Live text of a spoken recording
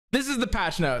This is the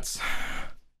patch notes,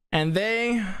 and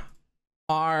they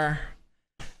are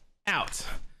out.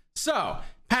 So,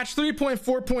 patch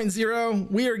 3.4.0,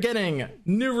 we are getting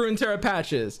new Runeterra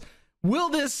patches. Will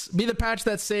this be the patch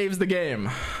that saves the game?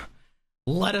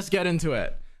 Let us get into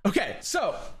it. Okay,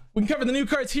 so we can cover the new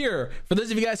cards here for those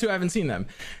of you guys who haven't seen them.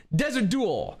 Desert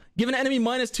Duel. Give an enemy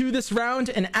 -2 this round.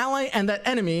 An ally and that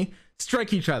enemy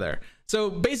strike each other. So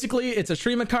basically, it's a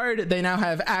Shrima card. They now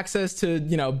have access to,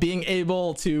 being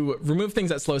able to remove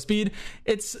things at slow speed.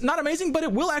 It's not amazing, but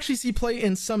it will actually see play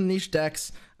in some niche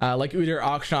decks like Udyr,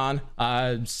 Akshan,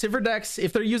 Sivir decks.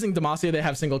 If they're using Demacia, they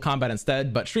have single combat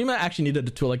instead. But Shrima actually needed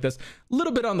a tool like this. A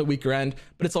little bit on the weaker end,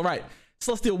 but it's all right.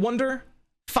 Celestial Wonder,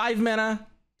 5 mana,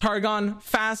 Targon,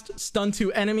 fast, stun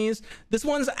 2 enemies. This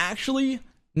one's actually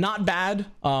not bad.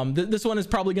 This one is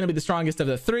probably going to be the strongest of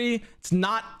the 3. It's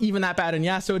not even that bad in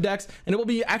Yasuo decks, and it will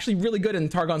be actually really good in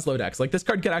Targon slow decks. Like, this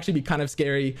card could actually be kind of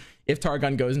scary if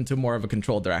Targon goes into more of a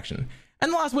controlled direction.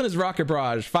 And the last one is Rocket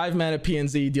Barrage, 5 mana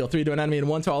PNZ, deal 3 to an enemy and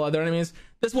 1 to all other enemies.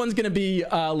 This one's going to be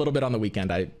a little bit on the weekend.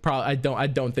 I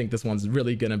don't think this one's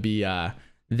really going to be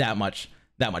that much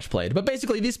played. But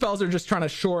basically, these spells are just trying to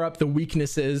shore up the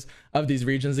weaknesses of these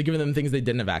regions and giving them things they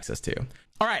didn't have access to.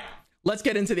 All right, let's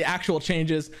get into the actual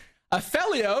changes.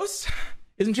 Aphelios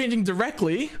isn't changing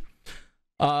directly,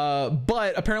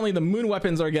 but apparently the moon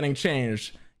weapons are getting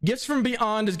changed. Gifts from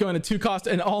Beyond is going to 2 cost,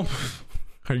 and all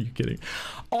are you kidding?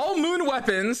 All moon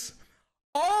weapons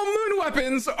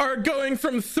are going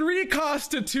from 3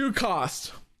 cost to 2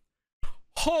 cost.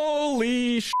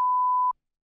 Holy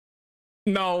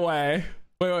no way.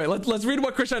 Wait, let's read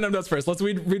what Crescendum does first. Let's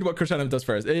read what Crescendum does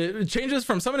first. It changes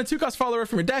from summon a 2-cost follower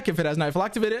from your deck if it has Nightfall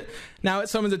activated. Now it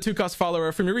summons a 2-cost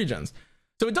follower from your regions.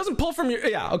 So it doesn't pull from your,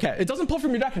 it doesn't pull from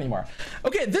your deck anymore.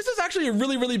 Okay, this is actually a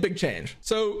really, really big change.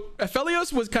 So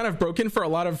Aphelios was kind of broken for a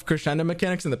lot of Crescendum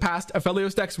mechanics in the past.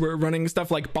 Aphelios decks were running stuff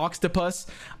like Boxtopus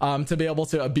to be able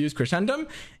to abuse Crescendum.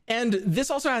 And this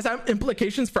also has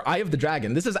implications for Eye of the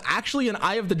Dragon. This is actually an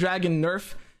Eye of the Dragon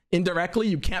nerf. Indirectly,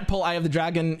 you can't pull Eye of the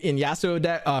Dragon in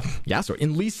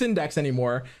in Lee Sin decks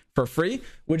anymore for free,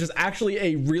 which is actually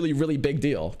a really, really big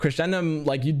deal. Crescendum,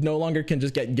 like, you no longer can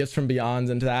just get gifts from Beyonds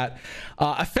into that.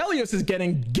 Aphelios is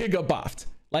getting giga buffed.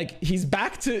 Like, he's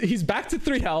back to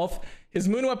 3 health. His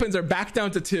moon weapons are back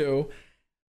down to 2.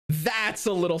 That's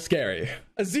a little scary.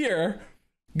 Azir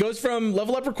goes from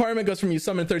level up requirement, goes from you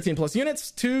summon 13 plus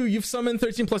units to you've summoned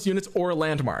 13 plus units or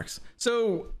landmarks.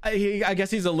 So I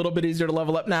guess he's a little bit easier to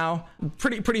level up now.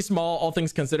 Pretty small, all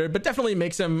things considered, but definitely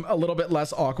makes him a little bit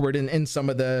less awkward in some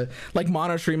of the like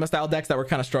mono Shrima style decks that were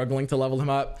kind of struggling to level him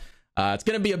up. It's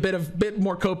going to be a bit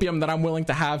more copium than I'm willing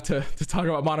to have to talk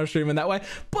about mono Shrima in that way.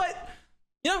 But,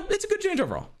 it's a good change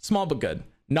overall. Small but good.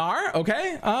 Gnar,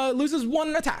 okay, loses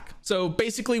 1 attack. So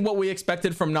basically what we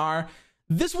expected from Gnar.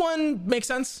 This one makes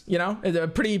sense, it's a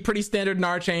pretty standard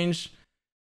Gnar change.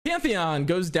 Pantheon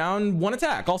goes down 1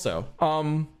 attack also.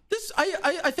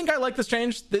 I think I like this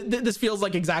change. This feels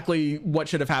like exactly what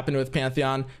should have happened with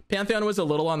Pantheon. Pantheon was a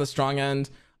little on the strong end.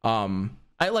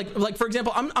 I like for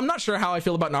example, I'm not sure how I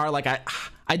feel about Gnar. Like,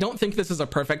 I don't think this is a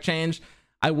perfect change.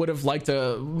 I would have liked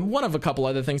one of a couple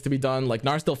other things to be done. Like,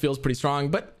 Gnar still feels pretty strong,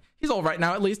 but he's all right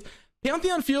now at least.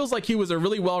 Pantheon feels like he was a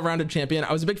really well-rounded champion.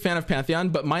 I was a big fan of Pantheon,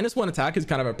 but -1 attack is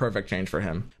kind of a perfect change for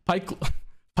him.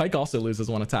 Pyke also loses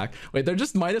 1 attack. Wait, they're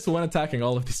just -1 attacking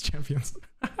all of these champions.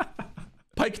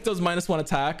 Pyke does -1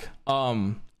 attack.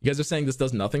 You guys are saying this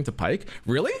does nothing to Pyke?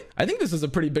 Really? I think this is a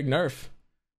pretty big nerf.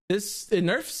 It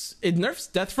nerfs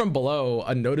death from below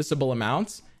a noticeable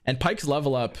amount, and Pyke's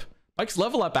level up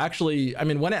actually, I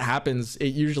mean, when it happens, it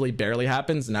usually barely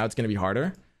happens. Now it's going to be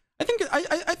harder. I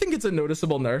think it's a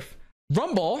noticeable nerf.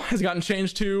 Rumble has gotten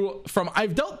changed from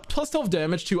I've dealt plus 12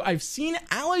 damage to I've seen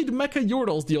allied mecha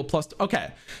Yordles deal plus.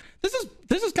 Okay, this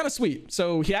is kind of sweet.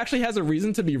 So he actually has a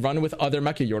reason to be run with other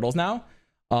mecha Yordles now.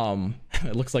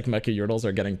 It looks like mecha Yordles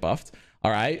are getting buffed.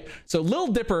 All right, so Lil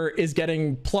Dipper is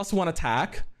getting +1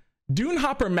 attack. Dune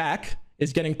Hopper Mech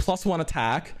is getting +1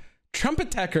 attack.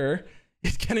 Trumpet Tecker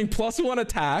is getting +1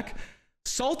 attack.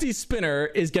 Salty Spinner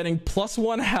is getting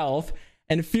 +1 health.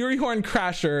 And Furyhorn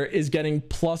Crasher is getting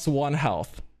 +1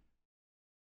 health.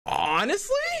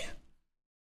 Honestly,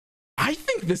 I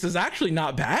think this is actually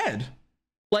not bad.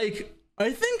 Like,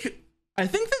 I think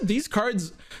that these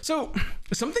cards, so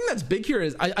something that's big here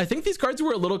is I think these cards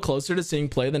were a little closer to seeing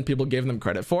play than people gave them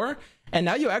credit for, and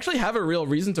now you actually have a real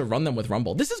reason to run them with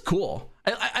Rumble. This is cool.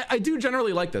 I do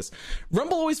generally like this.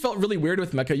 Rumble always felt really weird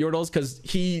with Mecha Yordles because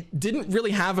he didn't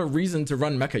really have a reason to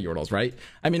run Mecha Yordles, right?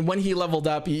 I mean, when he leveled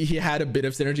up, he had a bit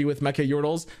of synergy with Mecha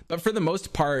Yordles, but for the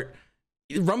most part,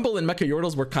 Rumble and Mecha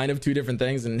Yordles were kind of two different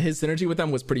things, and his synergy with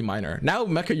them was pretty minor. Now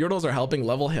Mecha Yordles are helping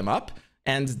level him up,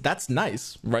 and that's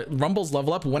nice, right? Rumble's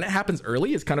level up when it happens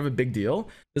early is kind of a big deal.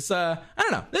 This I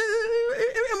don't know,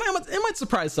 it might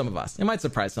surprise some of us.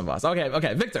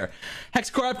 Okay, Victor, Hex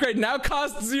Core upgrade now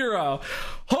costs 0.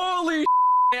 Holy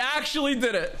I actually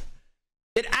did it.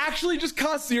 It actually just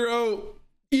costs 0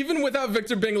 even without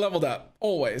Victor being leveled up.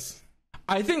 Always.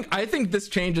 I think this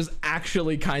change is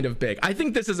actually kind of big. I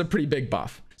think this is a pretty big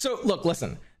buff. So look,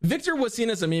 listen, Victor was seen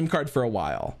as a meme card for a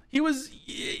while.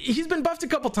 He's been buffed a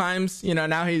couple times, you know.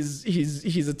 Now he's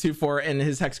a 2/4 and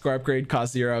his Hex Core upgrade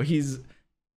costs 0. He's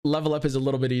level up is a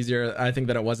little bit easier, I think,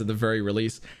 than it was at the very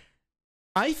release.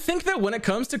 I think that when it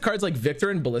comes to cards like Victor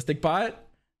and Ballistic Bot,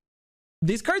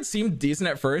 these cards seem decent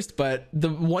at first, but the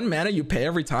 1 mana you pay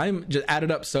every time just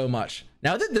added up so much.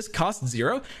 Now that this costs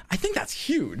 0, I think that's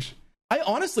huge. I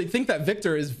honestly think that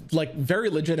Victor is like very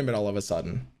legitimate all of a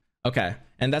sudden. Okay,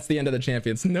 and that's the end of the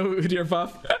champions. No Udyr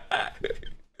buff.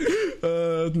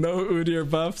 No Udyr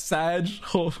buff. Sag.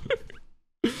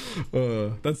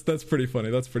 That's pretty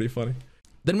funny.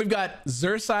 Then we've got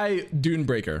Xerxai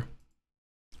Dunebreaker.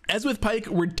 As with Pyke,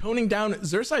 we're toning down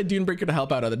Xerxai Dunebreaker to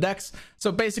help out other decks.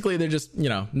 So basically, they're just, you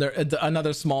know, they're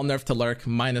another small nerf to Lurk,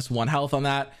 -1 health on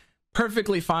that.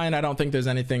 Perfectly fine. I don't think there's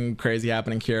anything crazy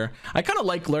happening here. I kind of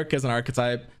like Lurk as an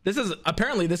archetype. This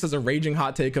is a raging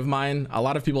hot take of mine. A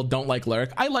lot of people don't like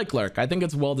Lurk. I like Lurk. I think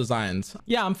it's well designed.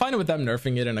 Yeah, I'm fine with them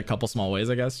nerfing it in a couple small ways,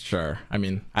 I guess. Sure. I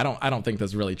mean, I don't think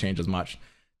this really changes much.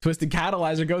 Twisted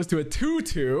Catalyzer goes to a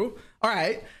 2/2. All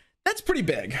right, that's pretty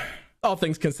big, all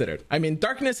things considered. I mean,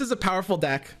 Darkness is a powerful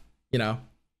deck. You know,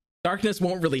 Darkness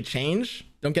won't really change.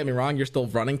 Don't get me wrong. You're still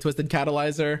running Twisted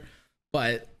Catalyzer,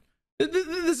 but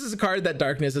this is a card that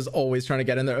Darkness is always trying to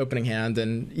get in their opening hand,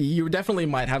 and you definitely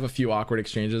might have a few awkward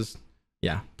exchanges.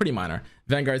 Yeah, pretty minor.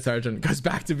 Vanguard Sergeant goes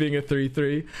back to being a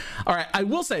 3/3. All right, I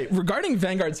will say, regarding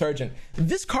Vanguard Sergeant,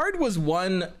 this card was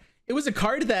it was a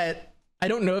card that I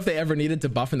don't know if they ever needed to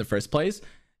buff in the first place.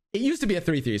 It used to be a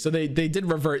 3/3, so they did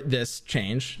revert this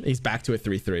change. He's back to a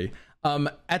 3/3.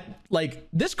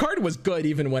 This card was good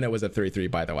even when it was a 3/3,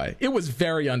 by the way. It was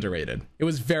very underrated.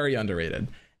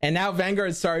 And now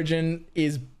Vanguard Sergeant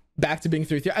is back to being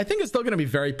 3/3. I think it's still going to be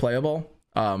very playable.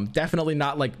 Definitely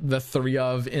not like the 3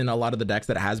 of in a lot of the decks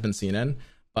that it has been seen in.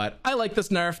 But I like this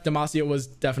nerf. Demacia was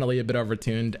definitely a bit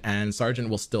overtuned, and Sergeant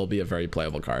will still be a very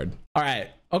playable card. All right.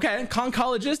 Okay.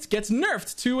 Concologist gets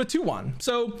nerfed to a 2/1.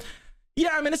 So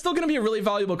yeah, I mean, it's still going to be a really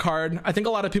valuable card. I think a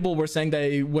lot of people were saying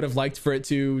they would have liked for it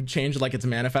to change like its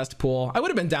manifest pool. I would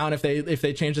have been down if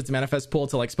they changed its manifest pool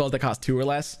to like spells that cost 2 or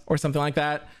less or something like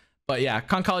that. But yeah,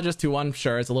 Concologist 2/1,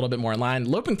 sure, it's a little bit more in line.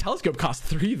 Loping Telescope costs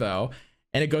 3 though,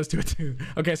 and it goes to a 2.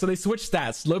 Okay, so they switched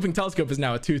stats. Loping Telescope is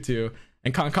now a 2/2,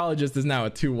 and Concologist is now a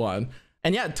 2/1.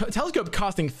 And yeah, Telescope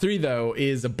costing 3 though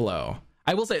is a blow.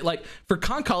 I will say, like, for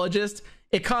Concologist,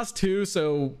 it costs 2,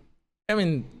 so I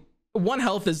mean, 1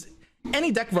 health is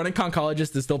any deck running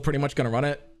Concologist is still pretty much going to run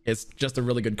it. It's just a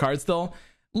really good card still.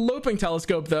 Loping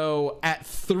Telescope though at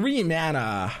 3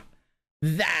 mana.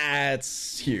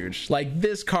 That's huge. Like,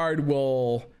 this card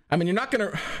will, I mean, you're not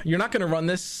gonna run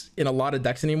this in a lot of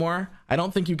decks anymore. I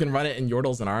don't think you can run it in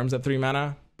Yordles and Arms at 3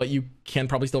 mana, but you can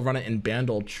probably still run it in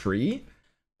Bandle Tree.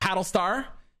 Paddlestar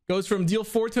goes from deal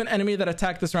 4 to an enemy that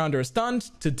attacked this round or is stunned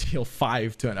to deal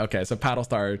 5 to an, okay, so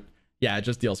Paddlestar, yeah, it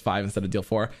just deals 5 instead of deal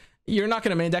 4. You're not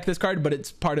going to main deck this card, but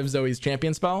it's part of Zoe's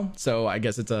champion spell, so I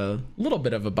guess it's a little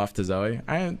bit of a buff to Zoe.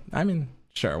 I mean,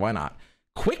 sure, why not?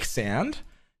 Quicksand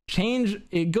change,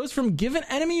 it goes from give an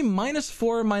enemy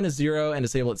 -4 -0 and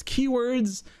disable its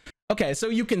keywords. Okay, so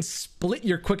you can split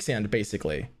your Quicksand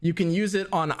basically. You can use it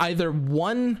on either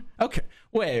one, okay,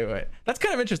 wait, that's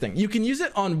kind of interesting. You can use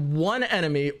it on 1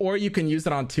 enemy, or you can use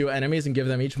it on 2 enemies and give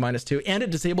them each -2, and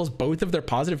it disables both of their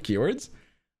positive keywords.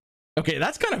 Okay,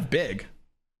 that's kind of big.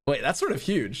 Wait, that's sort of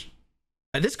huge.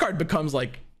 And this card becomes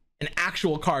like an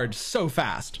actual card so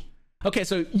fast. Okay,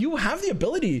 so you have the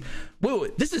ability. Whoa,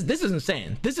 this is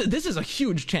insane. This is a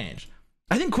huge change.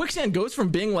 I think Quicksand goes from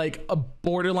being like a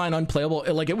borderline unplayable,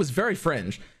 like it was very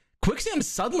fringe. Quicksand is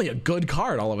suddenly a good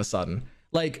card all of a sudden.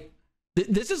 Like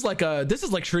this is like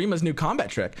Shurima's new combat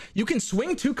trick. You can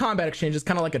swing 2 combat exchanges,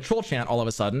 kind of like a troll chant all of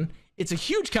a sudden. It's a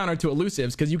huge counter to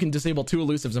elusives because you can disable 2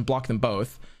 elusives and block them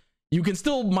both. You can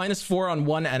still -4 on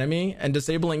 1 enemy and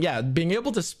disabling, yeah, being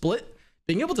able to split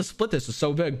this is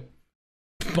so big.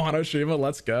 Monoshima,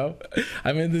 let's go.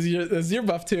 I mean, this is your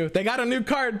buff too. They got a new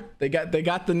card. They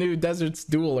got the new Desert's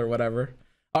Duel or whatever.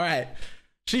 All right.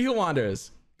 She Who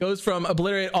Wanders goes from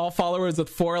obliterate all followers with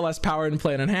 4 or less power in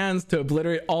play and in hands to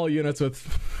obliterate all units with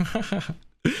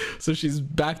So she's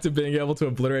back to being able to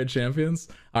obliterate champions.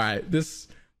 All right, this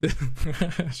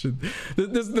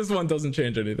one doesn't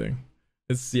change anything.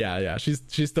 It's yeah. She's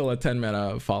still a 10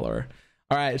 mana follower.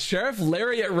 All right, Sheriff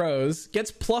Lariat Rose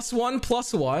gets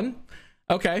 +1/+1.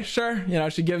 Okay, sure. You know,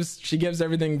 she gives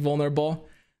everything vulnerable.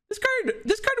 This card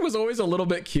was always a little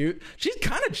bit cute. She's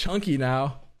kind of chunky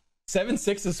now.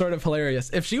 7/6 is sort of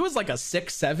hilarious. If she was like a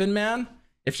 6/7 man,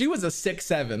 if she was a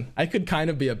 6/7, I could kind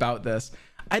of be about this.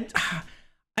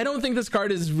 I don't think this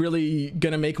card is really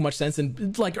gonna make much sense.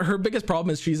 And like her biggest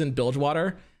problem is she's in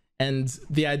Bilgewater, and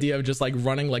the idea of just like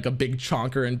running like a big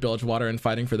chonker in Bilgewater and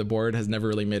fighting for the board has never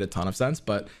really made a ton of sense.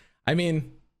 But I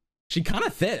mean, she kind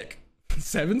of thick.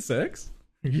 7/6.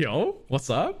 Yo, what's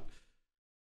up?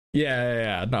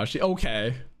 Yeah. No, she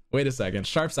okay. Wait a second.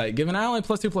 Sharp Sight. Give an ally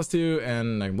 +2/+2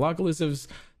 and like block elusives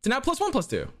to now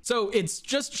 +1/+2. So it's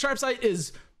just Sharp Sight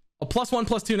is a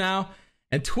 +1/+2 now,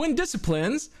 and Twin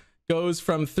Disciplines goes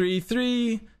from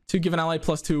 3/3 to give an ally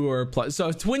 +2 or plus.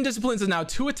 So Twin Disciplines is now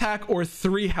 2 attack or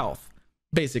 3 health,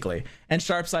 basically, and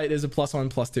Sharp Sight is a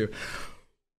 +1/+2.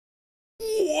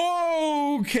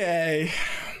 Whoa, okay,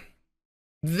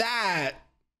 that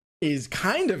is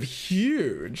kind of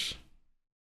huge.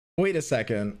 Wait a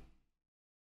second.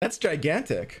 That's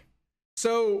gigantic.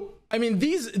 So, I mean,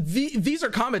 these are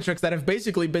combat tricks that have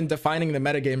basically been defining the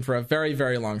metagame for a very,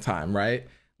 very long time, right?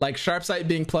 Like Sharp Sight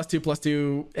being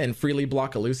 +2/+2 and freely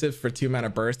block elusive for 2 mana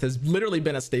burst has literally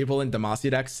been a staple in Demacia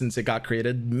decks since it got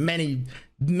created many,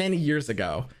 many years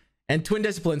ago. And Twin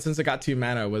Discipline, since it got 2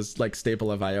 mana, was like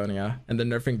staple of Ionia, and then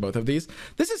nerfing both of these.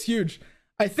 This is huge.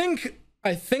 I think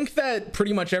that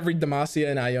pretty much every Demacia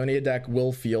and Ionia deck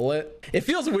will feel it. It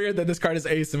feels weird that this card is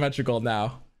asymmetrical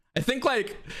now. I think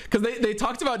like, because they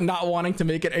talked about not wanting to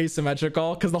make it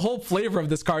asymmetrical, because the whole flavor of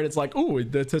this card, it's like, ooh,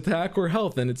 it's attack or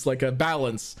health, and it's like a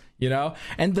balance, you know?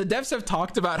 And the devs have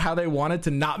talked about how they wanted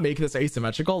to not make this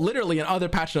asymmetrical. Literally in other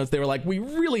patch notes, they were like, we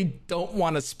really don't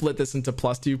want to split this into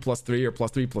 +2/+3 or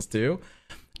 +3/+2.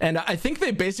 And I think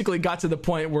they basically got to the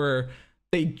point where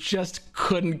they just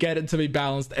couldn't get it to be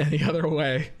balanced any other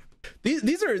way.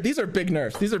 These are big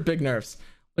nerfs. These are big nerfs.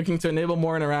 Looking to enable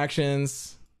more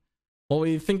interactions. Well,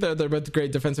 we think that they're both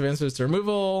great defensive answers to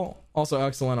removal, also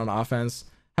excellent on offense.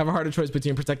 Have a harder choice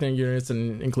between protecting units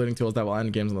and including tools that will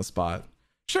end games on the spot.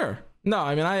 Sure. No,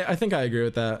 I mean, I think I agree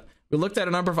with that. We looked at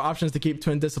a number of options to keep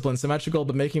Twin Disciplines symmetrical,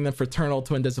 but making them fraternal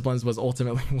Twin Disciplines was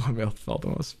ultimately what we felt the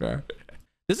most fair.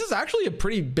 This is actually a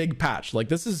pretty big patch. Like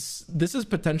this is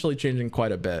potentially changing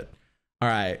quite a bit. All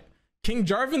right. King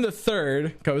Jarvan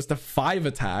III goes to 5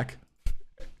 attack.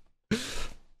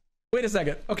 Wait a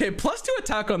second. Okay, +2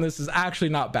 attack on this is actually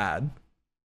not bad.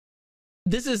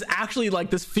 This is actually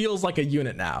like, this feels like a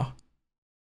unit now.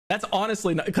 That's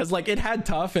honestly not, because like it had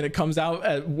tough and it comes out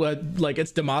at what, like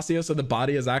it's Demacia, so the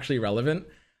body is actually relevant.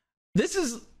 This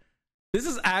is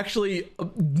actually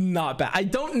not bad. I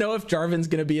don't know if Jarvan's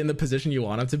going to be in the position you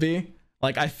want him to be.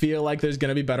 Like, I feel like there's going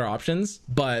to be better options,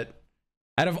 but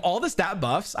out of all the stat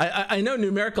buffs, I know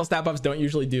numerical stat buffs don't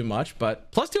usually do much,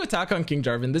 but +2 attack on King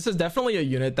Jarvan, this is definitely a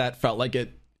unit that felt like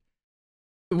it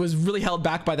was really held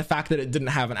back by the fact that it didn't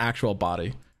have an actual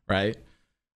body, right?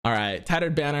 All right,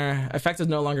 Tattered Banner. Effect is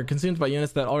no longer consumed by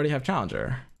units that already have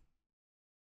Challenger.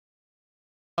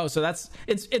 Oh, so that's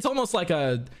it's almost like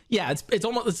a, yeah, it's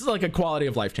almost, this is like a quality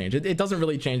of life change. It doesn't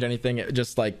really change anything. It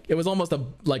just like, it was almost a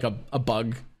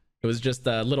bug. It was just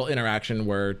a little interaction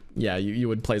where, yeah, you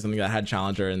would play something that had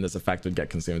Challenger and this effect would get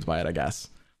consumed by it, I guess.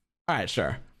 All right,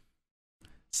 sure.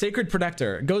 Sacred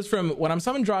Protector goes from when I'm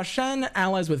summoned, draw Shen,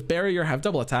 allies with barrier have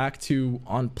double attack, to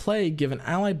on play, give an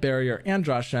ally barrier and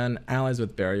draw Shen, allies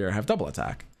with barrier have double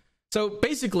attack. So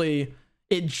basically,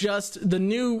 the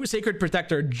new Sacred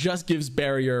Protector just gives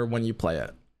barrier when you play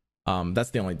it.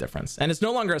 That's the only difference. And it's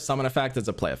no longer a summon effect, it's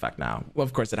a play effect now. Well,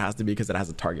 of course it has to be because it has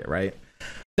a target, right?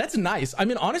 That's nice. I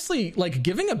mean, honestly, like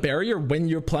giving a barrier when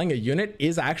you're playing a unit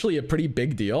is actually a pretty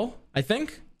big deal, I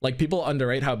think. Like people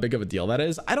underrate how big of a deal that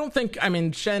is. I don't think, I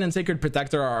mean, Shen and Sacred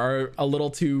Protector are a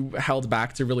little too held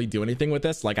back to really do anything with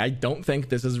this. Like, I don't think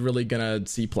this is really gonna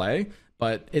see play,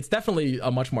 but it's definitely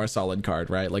a much more solid card,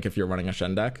 right? Like if you're running a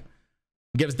Shen deck.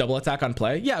 Gives double attack on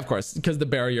play, yeah, of course, because the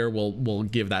barrier will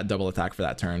give that double attack for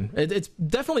that turn. It's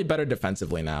definitely better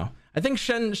defensively now. I think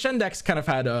Shen decks kind of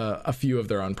had a few of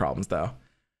their own problems though.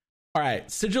 All right,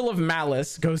 Sigil of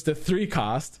Malice goes to 3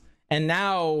 cost, and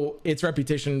now its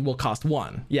reputation will cost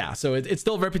 1. Yeah, so it's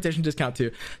still reputation discount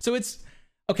too. So it's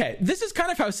okay. This is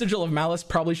kind of how Sigil of Malice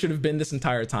probably should have been this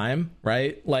entire time,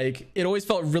 right? Like it always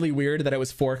felt really weird that it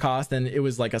was 4 cost and it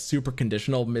was like a super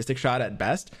conditional Mystic Shot at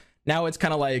best. Now it's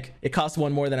kind of like it costs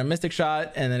 1 more than a Mystic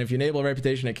Shot, and then if you enable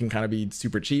Reputation, it can kind of be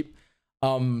super cheap.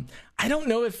 I don't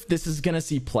know if this is gonna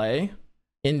see play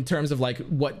in terms of like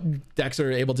what decks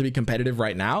are able to be competitive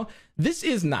right now. This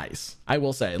is nice, I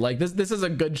will say. Like this is a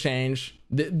good change.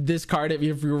 This card, if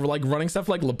you were like running stuff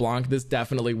like LeBlanc, this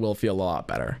definitely will feel a lot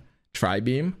better.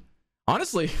 Tri-beam,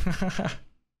 honestly.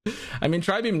 I mean,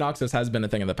 Tri-beam Noxus has been a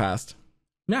thing in the past.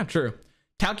 Yeah, true.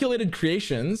 Calculated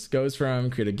Creations goes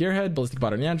from Created Gearhead, Ballistic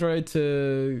Bot on Android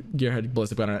to Gearhead,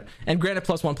 Ballistic Bot on, and granted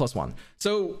 +1/+1.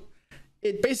 So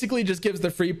it basically just gives the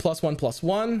free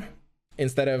 +1/+1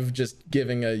 instead of just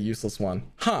giving a useless one.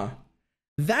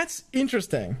 That's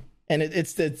interesting. And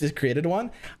it's a created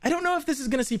one. I don't know if this is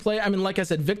going to see play. I mean, like I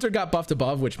said, Victor got buffed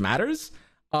above, which matters.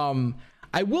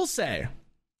 I will say,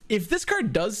 if this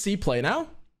card does see play now,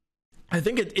 I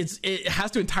think it has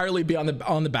to entirely be on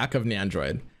the back of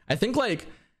Neandroid. I think like,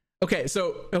 okay,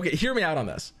 hear me out on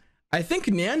this. I think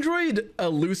Neandroid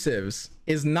elusives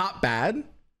is not bad.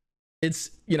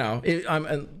 It's, you know,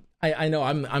 I know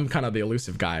I'm kind of the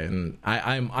elusive guy, and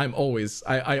I always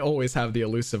have the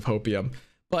elusive hopium.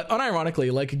 But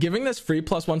unironically, like giving this free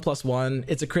 +1/+1,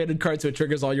 it's a created card, so it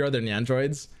triggers all your other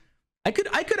Neandroids. I could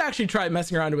actually try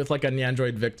messing around with like a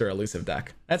Neandroid Victor elusive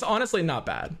deck. That's honestly not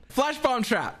bad. Flash Bomb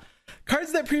Trap.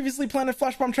 Cards that previously planted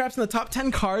Flash Bomb Traps in the top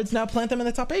 10 cards now plant them in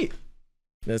the top 8.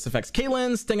 This affects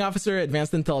Caitlyn, Sting Officer,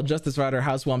 Advanced Intel, Justice Rider,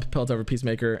 House Wump, Piltover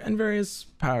Peacemaker, and various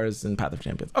powers in Path of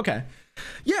Champions. Okay.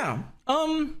 Yeah.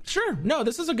 Sure. No,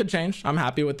 this is a good change. I'm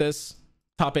happy with this.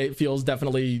 Top 8 feels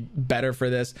definitely better for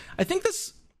this. I think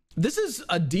this is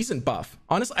a decent buff.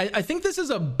 Honestly, I think this is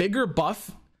a bigger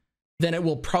buff than it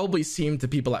will probably seem to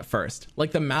people at first.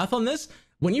 Like the math on this,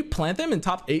 when you plant them in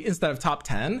top 8 instead of top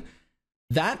 10,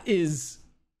 that is,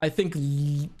 I think,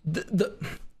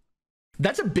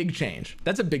 that's a big change.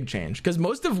 That's a big change, because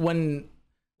most of when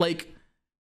you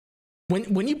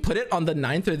put it on the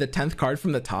 9th or the 10th card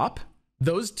from the top,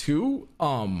 those two,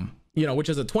 you know, which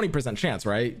is a 20% chance,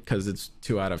 right? Because it's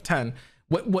 2 out of 10.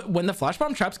 When the Flash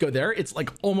Bomb Traps go there, it's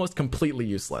like almost completely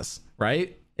useless,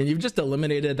 right? And you've just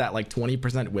eliminated that like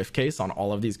 20% whiff case on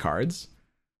all of these cards.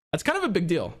 That's kind of a big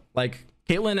deal. Like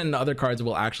Caitlyn and the other cards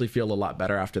will actually feel a lot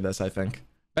better after this, I think.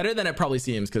 Better than it probably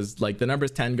seems, because like the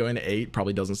numbers 10 going to 8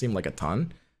 probably doesn't seem like a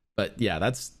ton. But yeah,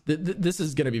 that's this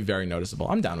is going to be very noticeable.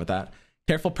 I'm down with that.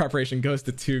 Careful Preparation goes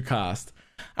to 2 cost.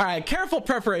 All right, Careful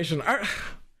Preparation. Are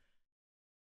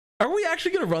we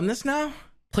actually going to run this now?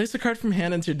 Place a card from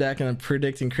hand into your deck and then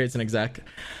predicting creates an exact.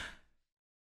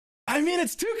 I mean,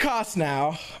 it's 2 costs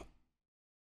now.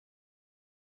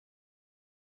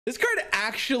 This card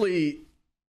actually,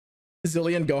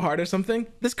 Zillion Gohard or something.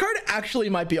 This card actually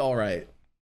might be all right.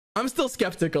 I'm still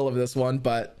skeptical of this one,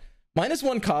 but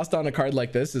 -1 cost on a card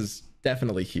like this is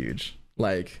definitely huge.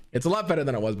 Like, it's a lot better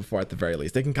than it was before at the very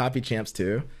least. They can copy champs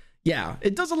too. Yeah,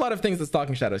 it does a lot of things that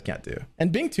Stalking Shadows can't do.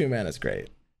 And being 2-man is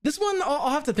great. This one I'll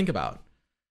have to think about.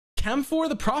 Camphor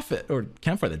the Prophet, or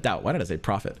Camphor the Doubt. Why did I say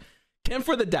Prophet?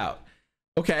 Camphor the Doubt.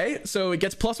 Okay, so it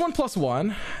gets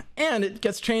 +1/+1, and it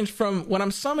gets changed from when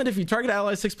I'm summoned, if you target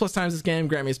allies 6+ times this game,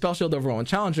 grant me a spell shield, overwhelm, and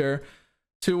challenger,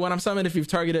 to when I'm summoned, if you've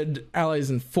targeted allies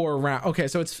in 4 rounds. Okay,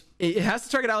 so it has to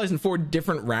target allies in 4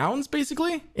 different rounds,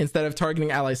 basically, instead of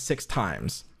targeting allies 6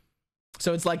 times.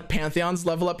 So it's like Pantheon's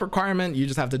level up requirement. You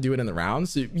just have to do it in the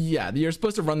rounds. So yeah, you're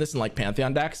supposed to run this in like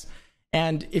Pantheon decks.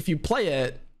 And if you play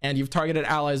it and you've targeted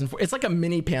allies in 4, it's like a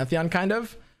mini Pantheon kind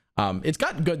of. It's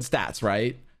got good stats,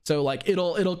 right? So like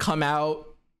it'll come out,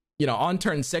 you know, on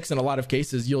turn 6 in a lot of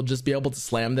cases, you'll just be able to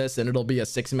slam this and it'll be a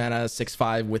 6-mana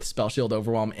 6/5 with spell shield,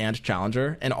 overwhelm, and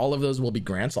challenger, and all of those will be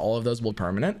grants, all of those will be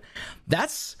permanent.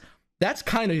 That's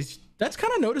kind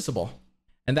of noticeable.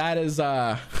 And that is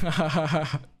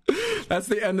that's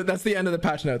the end of the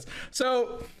patch notes.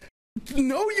 So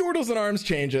no Yordles and Arms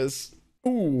changes.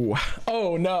 Ooh.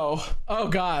 Oh no. Oh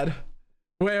god.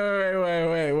 Wait.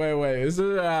 Is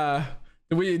it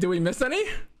did we miss any?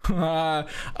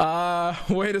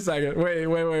 Wait a second. Wait.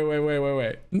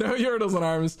 No Yordles and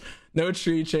Arms, no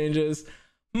tree changes.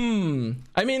 I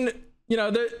mean, you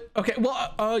know,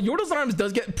 Yordles and Arms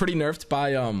does get pretty nerfed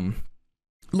by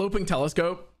Loping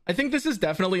Telescope. I think this is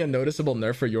definitely a noticeable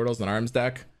nerf for Yordles and Arms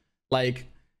deck. Like,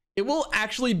 it will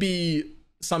actually be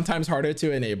sometimes harder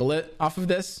to enable it off of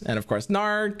this. And of course,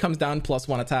 Nard comes down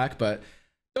 +1 attack, but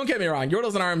don't get me wrong,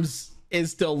 Yordles and Arms is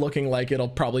still looking like it'll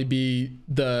probably be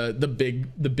the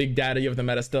big daddy of the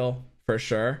meta still, for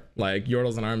sure. Like,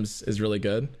 Yordles and Arms is really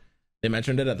good. They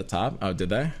mentioned it at the top. Oh, did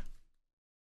they?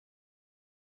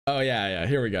 Oh yeah,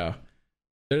 here we go.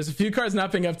 There's a few cards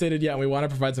not being updated yet, and we want to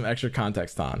provide some extra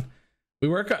context on.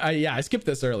 I skipped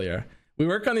this earlier. We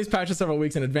work on these patches several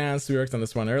weeks in advance. We worked on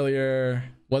this one earlier.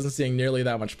 Wasn't seeing nearly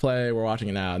that much play. We're watching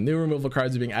it now. New removal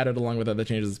cards are being added along with other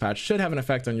changes. This patch should have an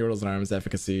effect on Yordles and Arms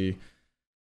efficacy.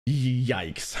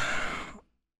 Yikes.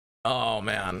 Oh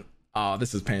man. Oh,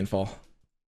 this is painful.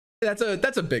 That's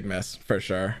a big miss for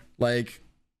sure. Like,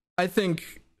 I think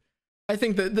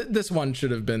that this one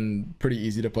should have been pretty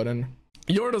easy to put in.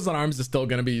 Yordles and Arms is still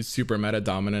going to be super meta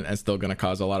dominant and still going to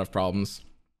cause a lot of problems.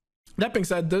 That being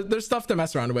said, there's stuff to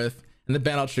mess around with. In the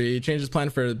Banal Tree, changes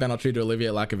planned for the Banal Tree to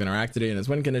alleviate lack of interactivity in its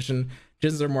win condition.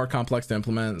 Changes are more complex to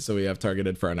implement, so we have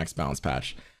targeted for our next balance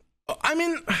patch. I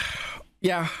mean,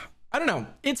 yeah, I don't know.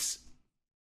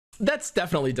 That's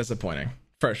definitely disappointing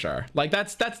for sure. Like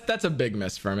that's a big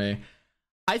miss for me.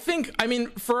 I mean,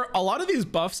 for a lot of these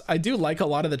buffs, I do like a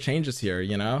lot of the changes here,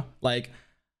 you know? Like,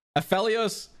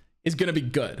 Aphelios is gonna be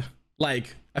good.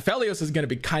 Like, Aphelios is gonna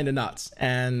be kind of nuts,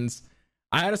 and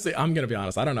I'm gonna be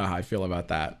honest, I don't know how I feel about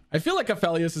that. I feel like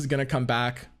Aphelios is gonna come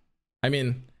back. I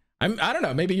mean, I don't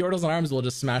know, maybe Yordles and Arms will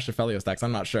just smash Aphelios decks,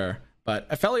 I'm not sure. But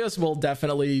Aphelios will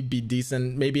definitely be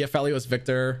decent. Maybe Aphelios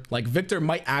Victor. Like, Victor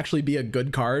might actually be a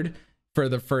good card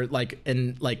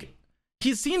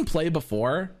he's seen play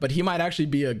before, but he might actually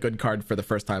be a good card for the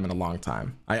first time in a long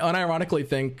time. I unironically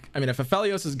think, I mean, if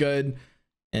Aphelios is good,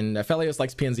 and Aphelios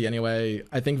likes PNZ anyway,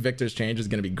 I think Victor's change is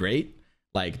gonna be great.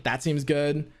 Like, that seems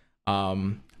good.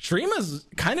 Shurima's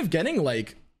kind of getting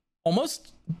like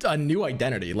almost a new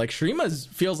identity. Like, Shurima's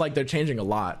feels like they're changing a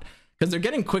lot because they're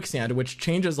getting Quicksand, which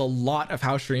changes a lot of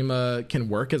how Shurima can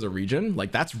work as a region.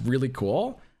 Like, that's really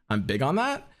cool. I'm big on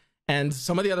that. And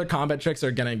some of the other combat tricks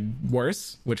are getting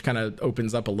worse, which kind of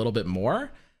opens up a little bit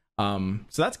more. So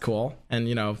that's cool. And,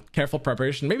 you know, careful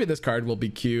preparation. Maybe this card will be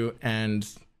cute, and,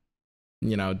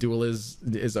 you know, Duel is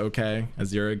okay.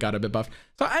 Azura got a bit buffed.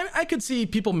 So I could see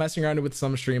people messing around with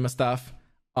some Shurima stuff.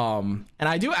 And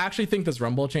I do actually think this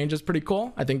Rumble change is pretty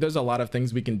cool. I think there's a lot of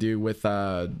things we can do with,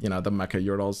 you know, the Mecha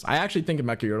Yordles. I actually think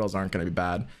Mecha Yordles aren't going to be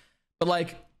bad. But,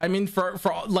 like, I mean, for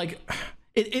like,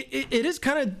 it is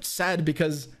kind of sad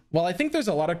because while I think there's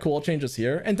a lot of cool changes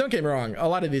here, and don't get me wrong, a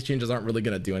lot of these changes aren't really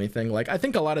going to do anything. Like, I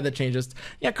think a lot of the changes,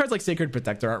 yeah, cards like Sacred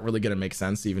Protector aren't really going to make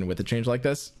sense even with a change like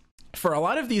this. For a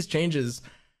lot of these changes,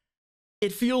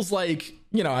 it feels like,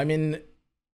 you know, I mean,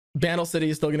 Bandle City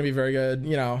is still going to be very good.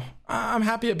 You know, I'm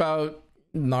happy about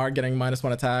Gnar getting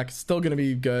 -1 attack, still going to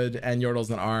be good, and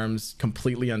Yordles and Arms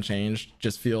completely unchanged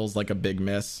just feels like a big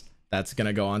miss. That's going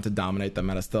to go on to dominate the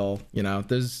meta still. You know,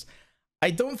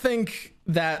 I don't think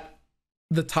that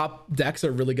the top decks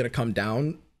are really going to come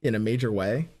down in a major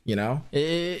way. You know,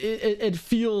 it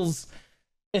feels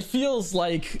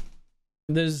like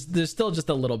there's still just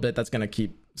a little bit that's going to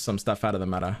keep some stuff out of the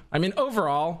meta. I mean,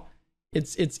 overall,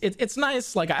 it's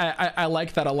nice. Like, I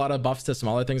like that a lot of buffs to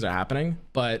smaller things are happening,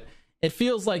 but it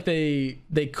feels like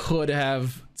they could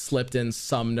have slipped in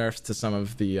some nerfs to some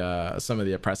of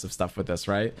the oppressive stuff with this,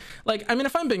 right? Like, I mean,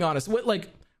 if I'm being honest, like,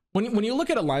 when you look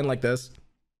at a line like this,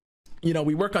 you know,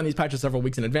 we work on these patches several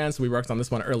weeks in advance. We worked on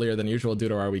this one earlier than usual due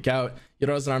to our week out.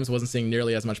 Yordles and Arms wasn't seeing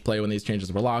nearly as much play when these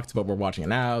changes were locked, but we're watching it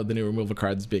now. The new removal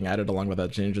cards being added along with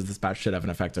other changes. This patch should have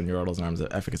an effect on Yordles and Arms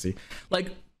efficacy.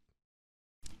 Like,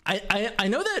 I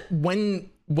know that when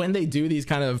they do these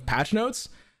kind of patch notes,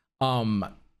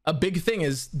 a big thing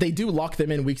is they do lock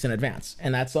them in weeks in advance,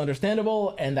 and that's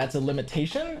understandable, and that's a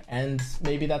limitation, and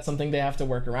maybe that's something they have to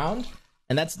work around,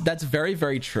 and that's very,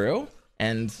 very true.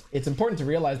 And it's important to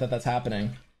realize that that's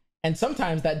happening. And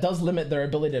sometimes that does limit their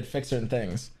ability to fix certain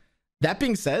things. That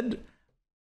being said,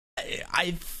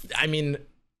 I mean,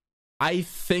 I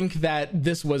think that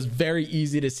this was very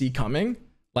easy to see coming.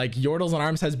 Like, Yordles and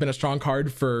Arms has been a strong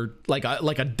card for like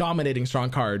a dominating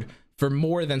strong card for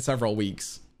more than several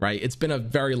weeks, right? It's been a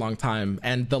very long time.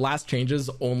 And the last changes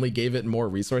only gave it more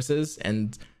resources.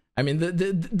 And I mean,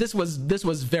 this was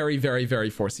very, very,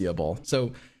 very foreseeable.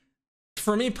 So,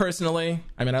 for me personally,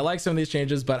 I mean, I like some of these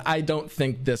changes, but I don't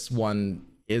think this one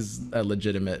is a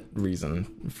legitimate reason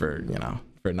for, you know,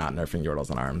 for not nerfing Yordles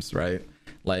and Arms, right?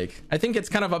 Like, I think it's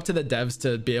kind of up to the devs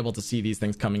to be able to see these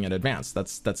things coming in advance.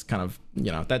 That's kind of,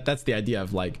 you know, that's the idea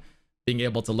of, like, being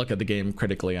able to look at the game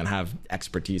critically and have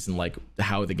expertise in, like,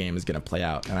 how the game is going to play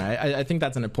out. And I think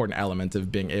that's an important element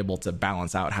of being able to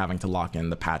balance out having to lock in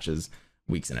the patches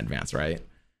weeks in advance, right?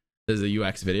 There's a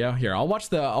UX video here. I'll watch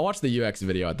the UX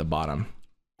video at the bottom.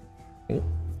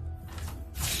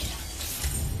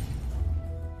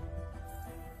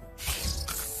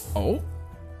 Oh.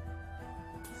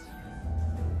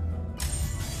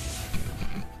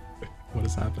 What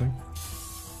is happening?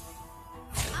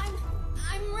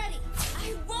 I'm ready.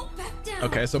 I won't back down.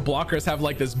 Okay, so blockers have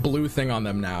like this blue thing on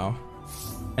them now,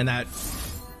 and that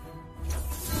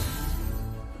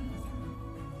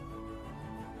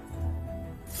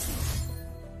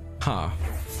Huh.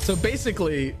 So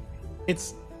basically,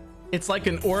 it's like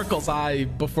an Oracle's Eye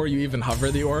before you even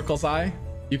hover the Oracle's Eye.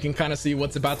 You can kind of see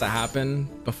what's about to happen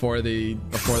before the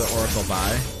Oracle's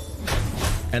Eye.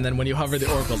 And then when you hover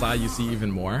the Oracle's Eye, you see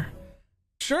even more.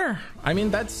 Sure. I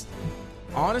mean, that's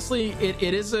honestly,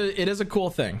 it is a cool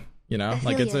thing, you know?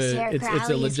 Like it's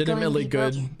a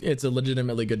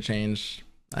legitimately good change.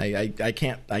 I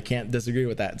can't disagree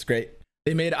with that. It's great.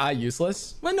 They made Eye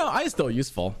useless. Well, no, Eye is still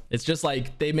useful. It's just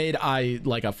like they made Eye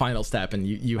like a final step, and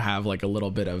you have like a little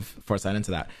bit of foresight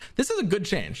into that. This is a good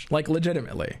change, like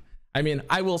legitimately. I mean,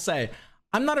 I will say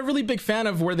I'm not a really big fan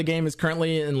of where the game is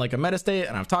currently in like a meta state,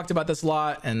 and I've talked about this a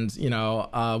lot. And you know,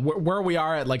 where we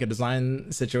are at like a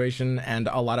design situation, and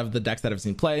a lot of the decks that I've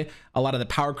seen play, a lot of the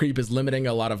power creep is limiting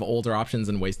a lot of older options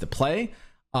and ways to play.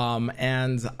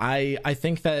 And I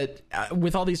think that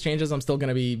with all these changes, I'm still going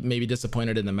to be maybe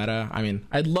disappointed in the meta. I mean,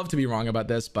 I'd love to be wrong about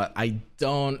this, but I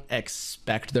don't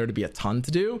expect there to be a ton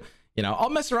to do. You know, I'll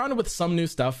mess around with some new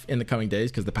stuff in the coming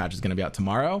days because the patch is going to be out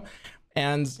tomorrow.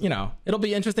 And, you know, it'll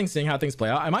be interesting seeing how things play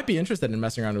out. I might be interested in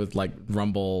messing around with like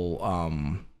Rumble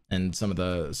and some of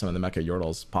the mecha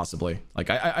Yordles possibly. Like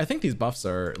I think these buffs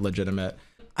are legitimate.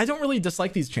 I don't really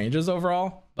dislike these changes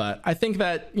overall, but I think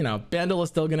that, you know, Bandle is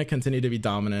still going to continue to be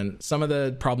dominant. Some of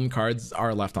the problem cards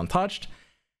are left untouched.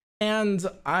 And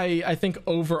I think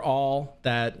overall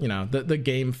that, you know, the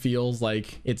game feels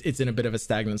like it's in a bit of a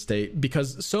stagnant state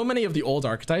because so many of the old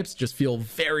archetypes just feel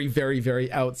very, very, very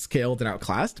outscaled and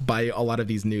outclassed by a lot of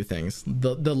these new things.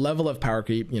 The level of power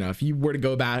creep, you know, if you were to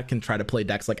go back and try to play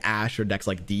decks like Ash or decks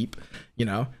like Deep, you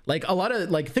know, like a lot of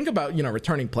like think about, you know,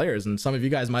 returning players, and some of you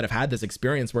guys might have had this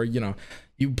experience where, you know,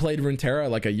 you played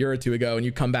Runeterra like a year or two ago and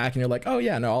you come back and you're like, oh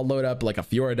yeah, no, I'll load up like a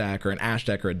Fiora deck or an Ash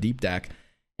deck or a Deep deck.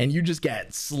 And you just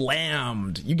get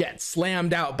slammed. You get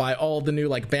slammed out by all the new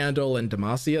like Bandle and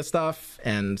Demacia stuff.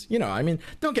 And, you know, I mean,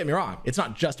 don't get me wrong. It's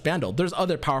not just Bandle. There's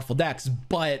other powerful decks,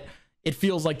 but it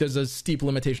feels like there's a steep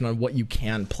limitation on what you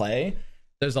can play.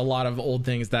 There's a lot of old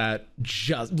things that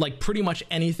just like pretty much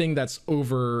anything that's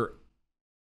over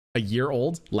a year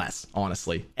old, less,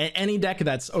 honestly. Any deck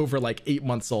that's over like 8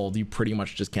 months old, you pretty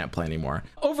much just can't play anymore.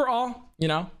 Overall, you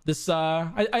know, this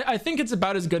I think it's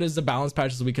about as good as the balance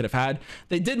patch as we could have had.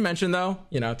 They did mention though,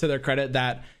 you know, to their credit,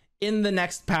 that in the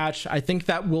next patch, I think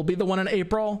that will be the one in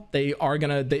April, they are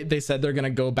gonna they said they're gonna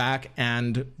go back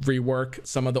and rework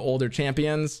some of the older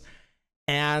champions.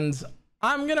 And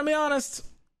I'm gonna be honest,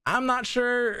 I'm not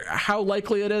sure how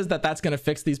likely it is that that's gonna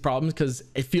fix these problems, because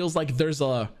it feels like there's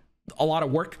a lot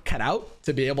of work cut out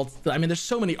to be able to, I mean, there's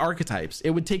so many archetypes.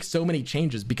 It would take so many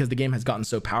changes because the game has gotten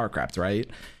so power crapped, right?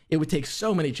 It would take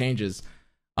so many changes.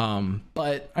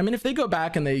 But I mean, if they go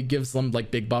back and they give some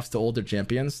like big buffs to older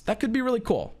champions, that could be really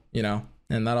cool, you know,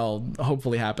 and that'll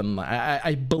hopefully happen.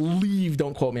 I believe,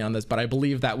 don't quote me on this, but I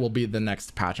believe that will be the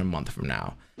next patch a month from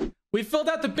now. We filled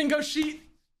out the bingo sheet.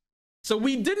 So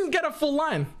we didn't get a full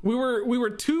line. We were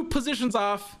 2 positions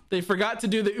off. They forgot to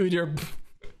do the Udyr.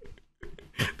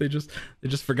 They just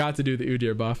forgot to do the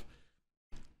Udyr buff.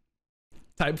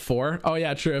 Type 4. Oh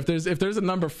yeah, true. If there's a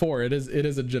number 4, it is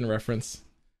a Jhin reference.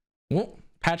 Well,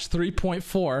 patch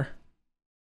 3.4.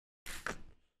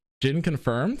 Jhin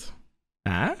confirmed.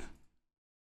 Jhin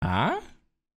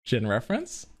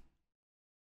reference.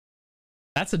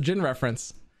 That's a Jhin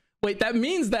reference. Wait, that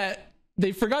means that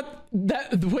they forgot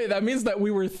that. Wait, that means that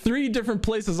we were 3 different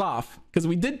places off, because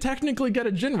we did technically get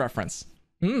a Jhin reference.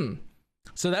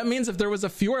 So that means if there was a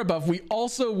Fiora buff, we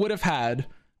also would have had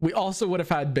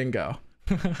bingo.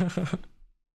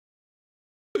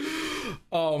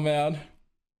 Oh man,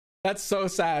 that's so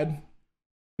sad.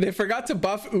 They forgot to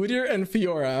buff Udyr and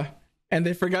Fiora, and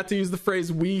they forgot to use the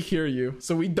phrase "we hear you,"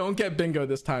 so we don't get bingo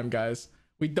this time, guys.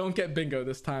 We don't get bingo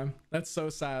this time. That's so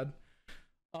sad.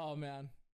 Oh man.